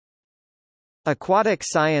Aquatic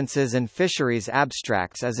Sciences and Fisheries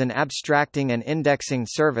Abstracts is an abstracting and indexing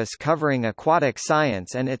service covering aquatic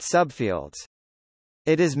science and its subfields.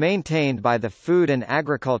 It is maintained by the Food and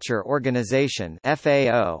Agriculture Organization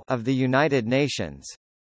 (FAO) of the United Nations.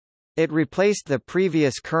 It replaced the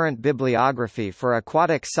previous current bibliography for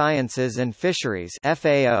Aquatic Sciences and Fisheries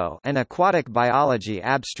 (FAO) and Aquatic Biology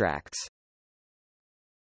Abstracts.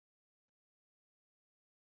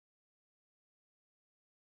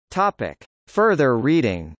 Topic: Further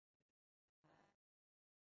reading.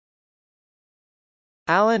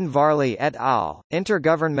 Alan Varley et al.,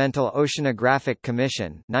 Intergovernmental Oceanographic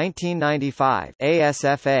Commission 1995,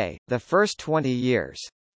 ASFA, The First 20 Years.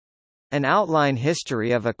 An Outline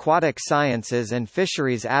History of Aquatic Sciences and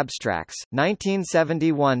Fisheries Abstracts,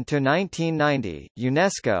 1971–1990,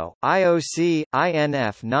 UNESCO, IOC,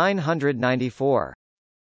 INF 994.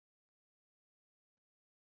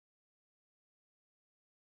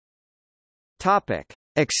 Topic: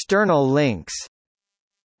 External links.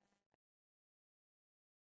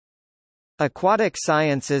 Aquatic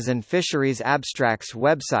Sciences and Fisheries Abstracts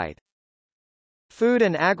website. Food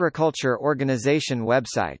and Agriculture Organization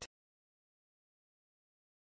website.